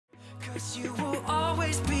'Cause you will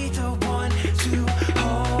always be the one to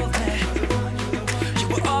hold me. You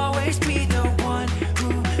will always be the one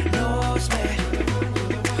who knows me.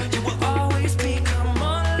 You will always be, come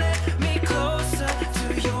on, let me closer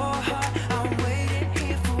to your heart. I'm waiting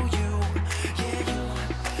here for you.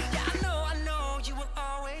 Yeah, I know, you will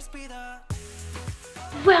always be the.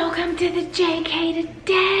 Welcome to the JK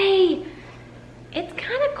today. It's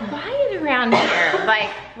kind of quiet around here. Like,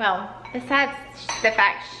 well, besides the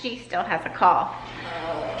fact she still has a cough.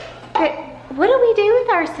 But what do we do with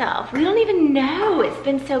ourselves? We don't even know. It's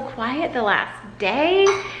been so quiet the last day.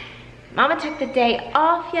 Mama took the day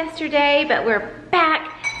off yesterday, but we're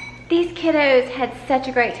back. These kiddos had such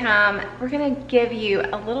a great time. We're gonna give you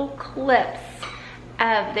a little clips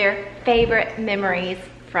of their favorite memories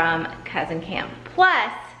from cousin camp.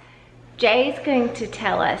 Plus, Jay's going to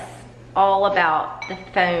tell us all about the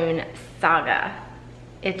phone saga.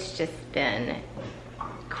 It's just been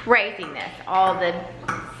craziness, all the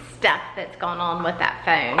stuff that's gone on with that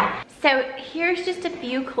phone. So here's just a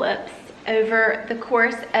few clips over the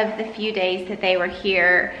course of the few days that they were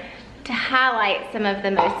here to highlight some of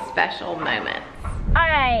the most special moments.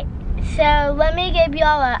 Alright, so let me give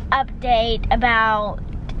y'all an update about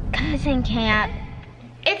cousin camp.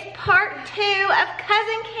 It's part 2 of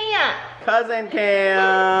cousin camp. Cousin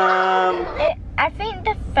camp! I think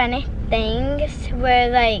the funny things were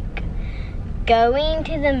like going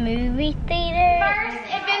to the movie theater. First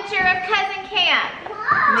adventure of cousin camp.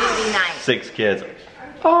 Movie night. 6 kids.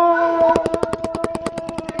 Oh!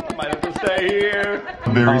 Might have to stay here.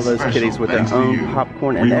 All those kitties with their own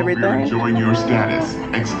popcorn and everything. You're enjoying your status.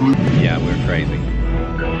 Yeah, we're crazy.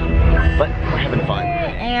 But we're having fun.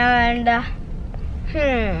 And,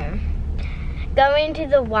 going to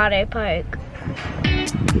the water park.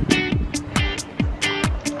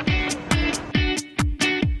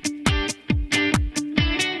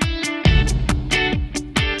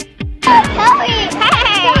 Kelley,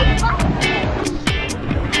 hey!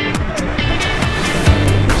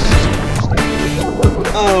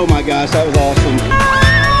 Oh my gosh, that was awesome.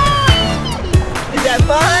 Is that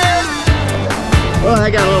fun? Oh,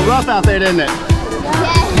 that got a little rough out there, didn't it?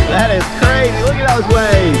 That is crazy. Look at those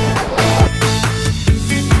waves.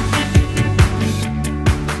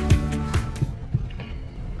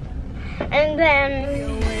 And then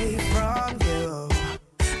Away from you,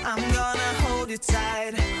 I'm gonna hold you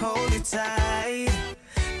tight,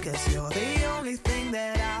 'cause you're the only thing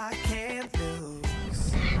that I can't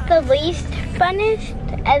lose. the least funnest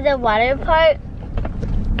at the water park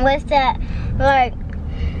was that, like,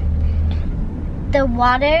 the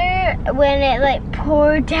water, when it like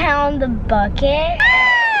poured down the bucket.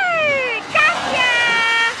 Hey,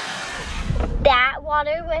 gotcha! That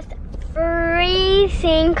water was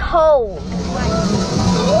freezing cold.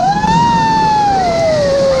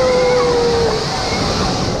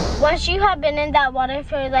 Once you have been in that water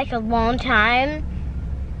for like a long time,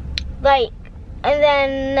 like, and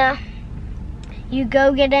then you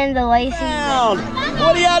go get in the lazy.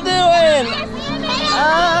 What are y'all doing?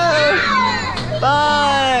 Oh,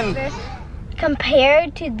 fun!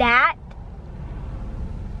 Compared to that,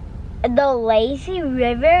 the lazy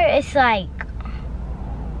river is like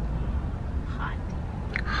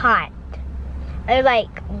hot. Or like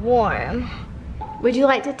warm. Would you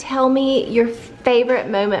like to tell me your favorite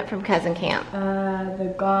moment from cousin camp?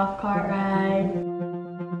 The golf cart ride.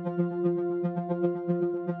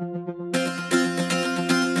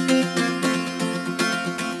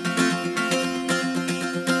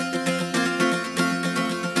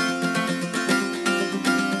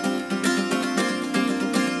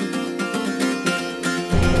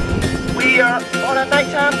 We are on a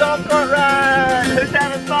nighttime golf cart ride. Who's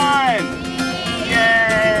having fun?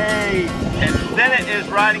 Yay! And Bennett is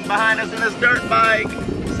riding behind us in his dirt bike.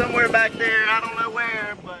 Somewhere back there, I don't know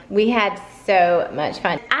where, but. We had so much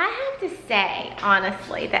fun. I have to say,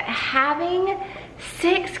 honestly, that having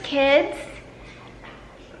 6 kids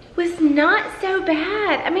was not so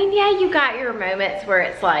bad. I mean, yeah, you got your moments where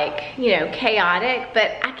it's like, you know, chaotic,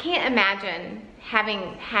 but I can't imagine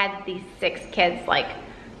having had these 6 kids like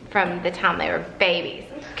from the time they were babies.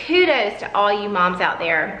 Kudos to all you moms out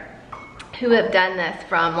there who have done this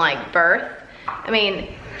from like birth. I mean,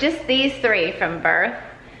 just these 3 from birth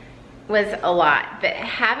was a lot, but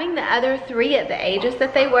having the other 3 at the ages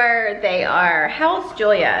that they were, they are, how old's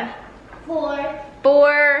Julia? 4.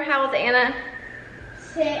 4, how old's Anna?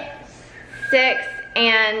 6. 6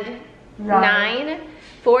 and 9.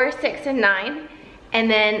 4, 6, and 9.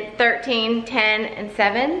 And then 13, 10, and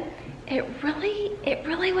 7. It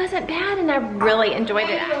really wasn't bad, and I really enjoyed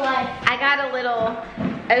it. I got a little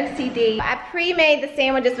OCD. I pre-made the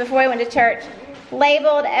sandwiches before I went to church,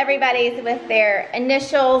 labeled everybody's with their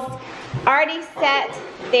initials, already set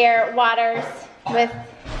their waters with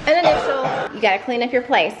an initial. You gotta clean up your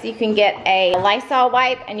place. You can get a Lysol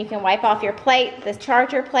wipe and you can wipe off your plate, the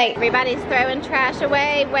charger plate. Everybody's throwing trash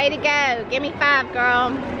away. Way to go. Give me 5,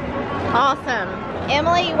 girl. Awesome.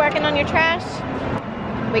 Emily, you working on your trash?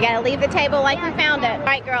 We gotta leave the table like we found it. All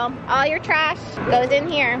right, girl, all your trash goes in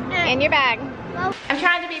here, in your bag. I'm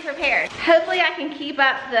trying to be prepared. Hopefully I can keep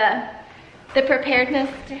up the preparedness.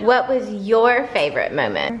 What was your favorite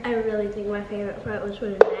moment? I really think my favorite part was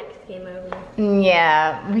when Max came over.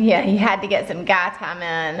 Yeah, you had to get some guy time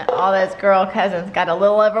in. All those girl cousins got a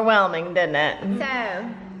little overwhelming, didn't it? So,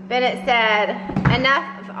 Bennett said,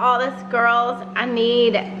 enough of all this girls, I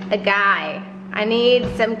need a guy. I need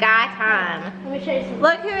some guy time. Let me show you some.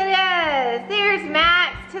 Look who it is. There's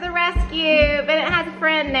Max to the rescue. Bennett has a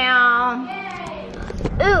friend now.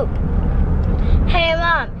 Ooh. Hey,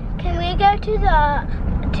 Mom, can we go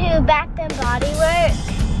to Bath and Body Works?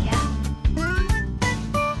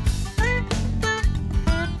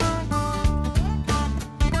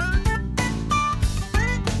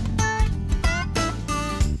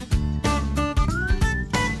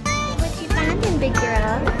 What you finding, big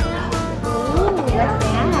girl? Ooh, what's that?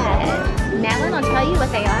 Madelyne will tell you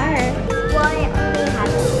what they are. Well, I only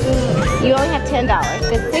have You only have $10.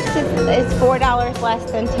 The 6 is $4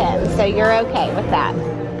 less than 10, so you're okay with that.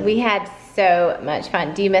 We had so much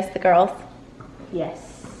fun. Do you miss the girls?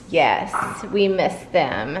 Yes. Yes, we miss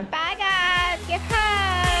them. Bye guys, give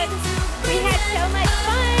hugs. We had so much fun.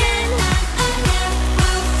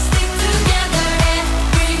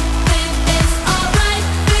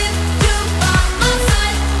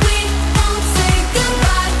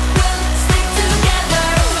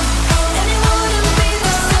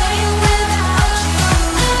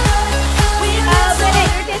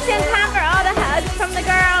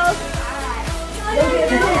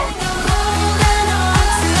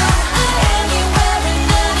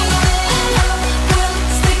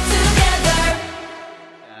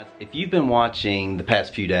 If you've been watching the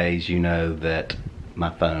past few days, you know that my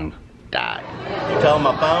phone died. You tell them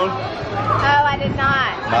my phone? Oh, I did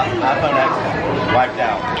not. My iPhone X wiped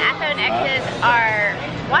out. iPhone X's are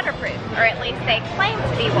waterproof, or at least they claim to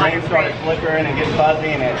be Screen started waterproof. flickering and getting fuzzy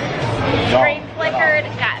and it Screen flickered,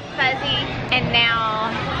 got fuzzy, and now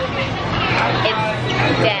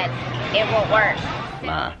it's dead. It won't work.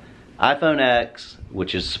 My iPhone X,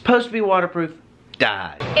 which is supposed to be waterproof,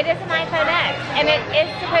 died. It is an iPhone X, and it is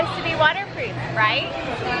supposed to be waterproof, right?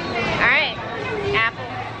 All right,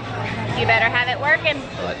 Apple, you better have it working.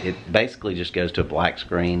 But it basically just goes to a black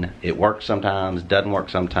screen. It works sometimes, doesn't work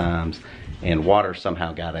sometimes, and water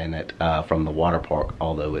somehow got in it from the water park,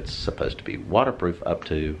 although it's supposed to be waterproof up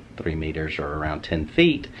to 3 meters or around 10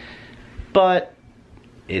 feet, but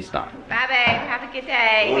it's not. Bye, babe. Have a good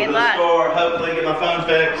day. Going Good to the luck. store, hopefully get my phone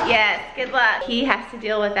fixed. Yes, good luck. He has to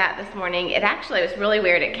deal with that this morning. It actually was really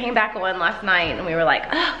weird. It came back on last night and we were like,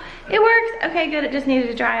 oh, it works. Okay, good. It just needed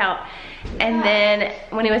to dry out. And then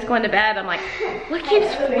when he was going to bed, I'm like, what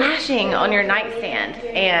keeps flashing on your nightstand?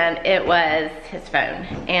 And it was his phone.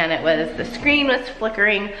 And it was, the screen was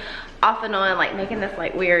flickering off and on, like making this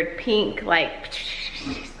like weird pink, like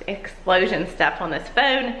explosion stuff on this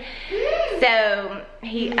phone. So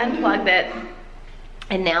he unplugged it,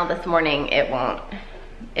 and now this morning it won't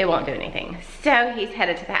do anything. So he's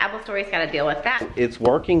headed to the Apple store. He's got to deal with that. It's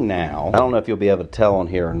working now. I don't know if you'll be able to tell on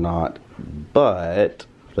here or not, but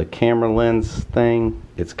the camera lens thing,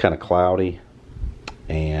 it's kind of cloudy,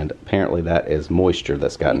 and apparently that is moisture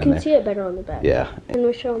that's gotten in there. You can see it better on the back. Yeah. And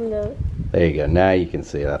we'll show them the... There you go. Now you can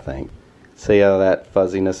see it, I think. See how that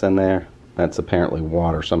fuzziness in there? That's apparently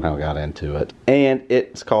water somehow got into it. And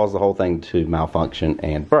it's caused the whole thing to malfunction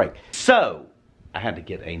and break. So, I had to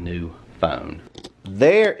get a new phone.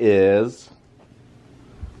 There is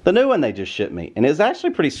the new one they just shipped me. And it's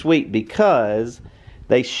actually pretty sweet because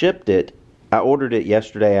they shipped it. I ordered it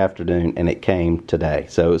yesterday afternoon and it came today.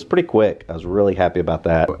 So it was pretty quick. I was really happy about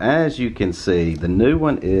that. As you can see, the new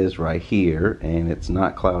one is right here and it's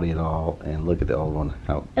not cloudy at all. And look at the old one.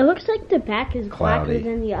 How It looks like the back is cloudy. blacker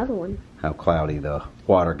than the other one. How cloudy the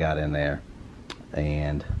water got in there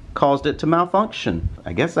and caused it to malfunction.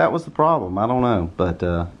 I guess that was the problem. I don't know. But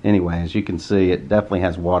anyway, as you can see, it definitely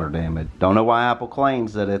has water damage. Don't know why Apple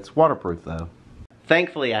claims that it's waterproof though.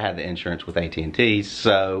 Thankfully, I had the insurance with AT&T,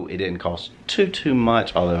 so it didn't cost too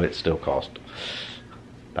much, although it still cost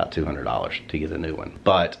about $200 to get a new one.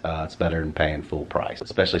 But it's better than paying full price,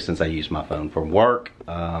 especially since I use my phone for work.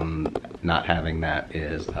 Not having that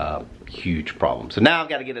is a huge problem. So now I've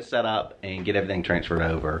got to get it set up and get everything transferred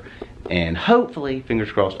over, and hopefully, fingers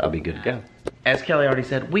crossed, I'll be good to go. as Kelly already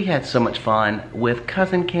said, we had so much fun with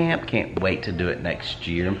cousin camp. Can't wait to do it next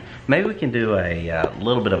year. Maybe we can do a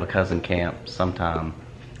little bit of a cousin camp sometime.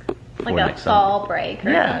 Like a fall break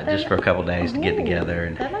or something? Just for a couple days to get together.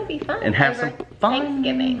 And, that might be fun. And have some fun.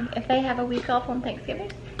 Thanksgiving. If they have a week off on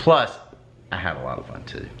Thanksgiving. Plus, I had a lot of fun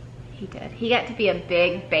too. He did. He got to be a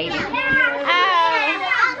big baby.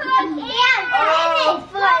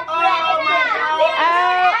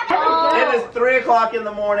 It is 3 o'clock in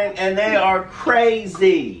the morning and they are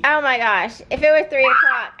crazy. Oh my gosh. If it was 3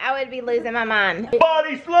 o'clock, I would be losing my mind.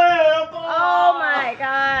 Body slam! Oh my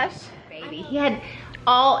gosh. Baby. He had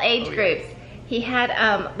all age groups. He had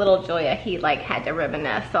little Joya. He like had to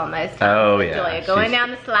reminisce on those times. Oh yeah. Joya going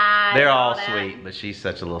down the slide. They're all sweet, but she's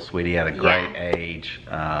such a little sweetie at a great age.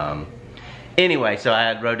 Anyway, so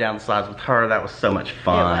I rode down the slides with her. That was so much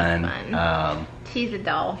fun. It was fun. She's a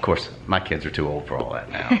doll. Of course, my kids are too old for all that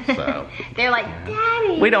now, so. They're like,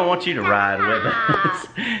 Daddy. We don't want you to ride with us.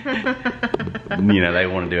 You know, they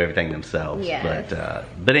want to do everything themselves. Yes.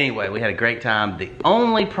 But anyway, we had a great time. The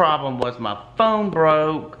only problem was my phone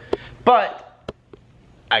broke, but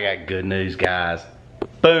I got good news, guys.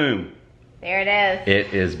 Boom. There it is.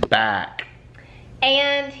 It is back.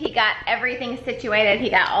 And he got everything situated.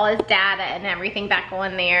 He got all his data and everything back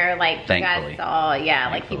on there. Like you guys saw, yeah,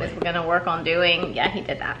 like he was gonna work on doing. Yeah, he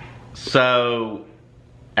did that. So,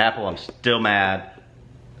 Apple, I'm still mad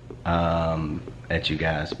at you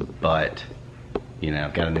guys, but you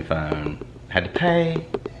know, got a new phone. Had to pay,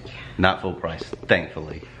 not full price,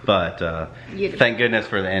 thankfully. But thank goodness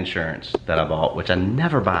for the insurance that I bought, which I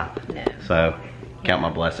never buy. No. So, count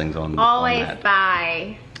my blessings on Always that.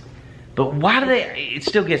 buy. But why do they, it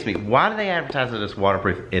still gets me, why do they advertise it as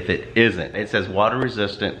waterproof if it isn't? It says water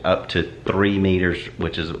resistant up to 3 meters,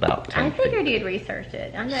 which is about 10 feet. I figured you'd research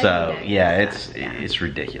it. I know So, you know yeah, it's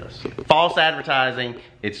ridiculous. False advertising.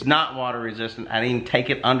 It's not water resistant. I didn't even take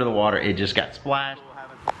it under the water. It just got splashed.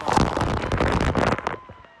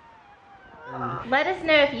 Let us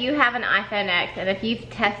know if you have an iPhone X and if you've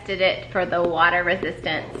tested it for the water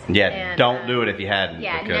resistance. Yeah, and, don't do it if you hadn't.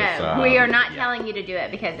 Yeah, because, no, we are not telling you to do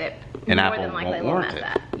it because it and more Apple than likely won't will warrant mess it.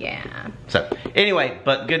 up. Yeah. So, anyway,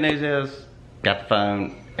 but good news is, got the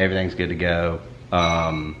phone, everything's good to go,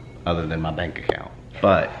 other than my bank account.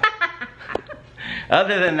 But,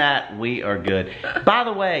 other than that, we are good. By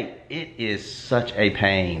the way, it is such a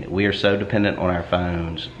pain. We are so dependent on our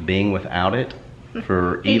phones. Being without it,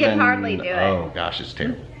 for he even can hardly do it. Oh gosh, it's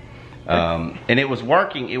terrible. And it was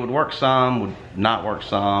working. It would work some, would not work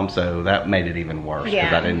some, so that made it even worse because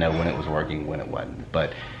Yeah. I didn't know when it was working, when it wasn't.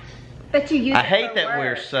 But you use I it hate for that work.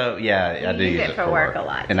 we're so I do use it for work a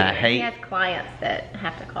lot. and too. I hate He has clients that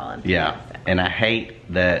have to call him. yeah, too, so. and I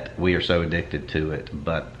hate that we are so addicted to it.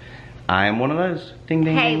 But I am one of those. Ding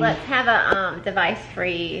ding. Hey, ding. let's have a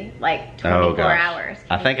device-free like 24 Oh gosh. hours.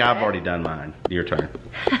 I Can think you do I've it? already done mine. Your turn.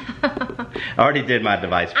 I already did my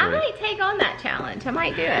device free. I might take on that challenge. I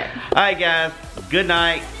might do it. All right, guys. Good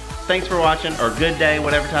night. Thanks for watching, or good day,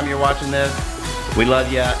 whatever time you're watching this. We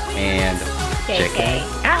love you, and check it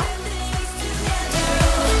JK out.